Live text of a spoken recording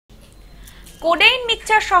Codeine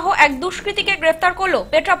mixture সহ এক দুষ্কৃতীকে গ্রেফতার করল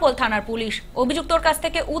পেট্রাপোল থানার পুলিশ। অভিযুক্তর কাছ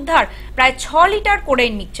থেকে উদ্ধার প্রায় 6 লিটার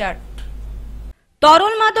কোডেইন মিক্সচার।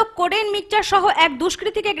 তরল মাদক কোডেইন মিক্সচার সহ এক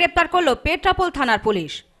দুষ্কৃতীকে গ্রেফতার করল পেট্রাপোল থানার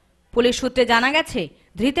পুলিশ। পুলিশ সূত্রে জানা গেছে,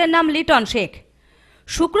 ধৃতের নাম লিটন শেখ।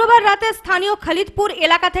 শুক্রবার রাতে স্থানীয় খালিদপুর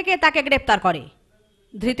এলাকা থেকে তাকে গ্রেফতার করে।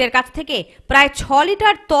 ধৃতের কাছ থেকে প্রায় 6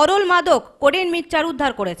 লিটার তরল মাদক কোডেইন মিক্সচার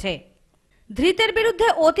উদ্ধার করেছে। ধৃতের বিরুদ্ধে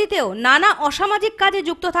অতীতেও নানা অসামাজিক কাজে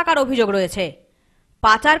যুক্ত থাকার অভিযোগ রয়েছে।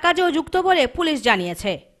 পাচার কাজেও যুক্ত বলে পুলিশ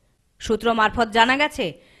জানিয়েছে। সূত্র মারফত জানা গেছে,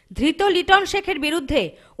 ধৃত লিটন শেখের বিরুদ্ধে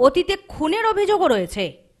অতীতে খুনের অভিযোগও রয়েছে।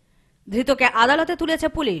 ধৃতকে আদালতে তুলেছে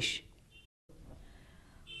পুলিশ।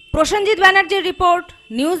 প্রসেনজিৎ ব্যানার্জির রিপোর্ট,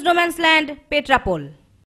 নিউজ নোম্যান্সল্যান্ড, পেট্রাপোল।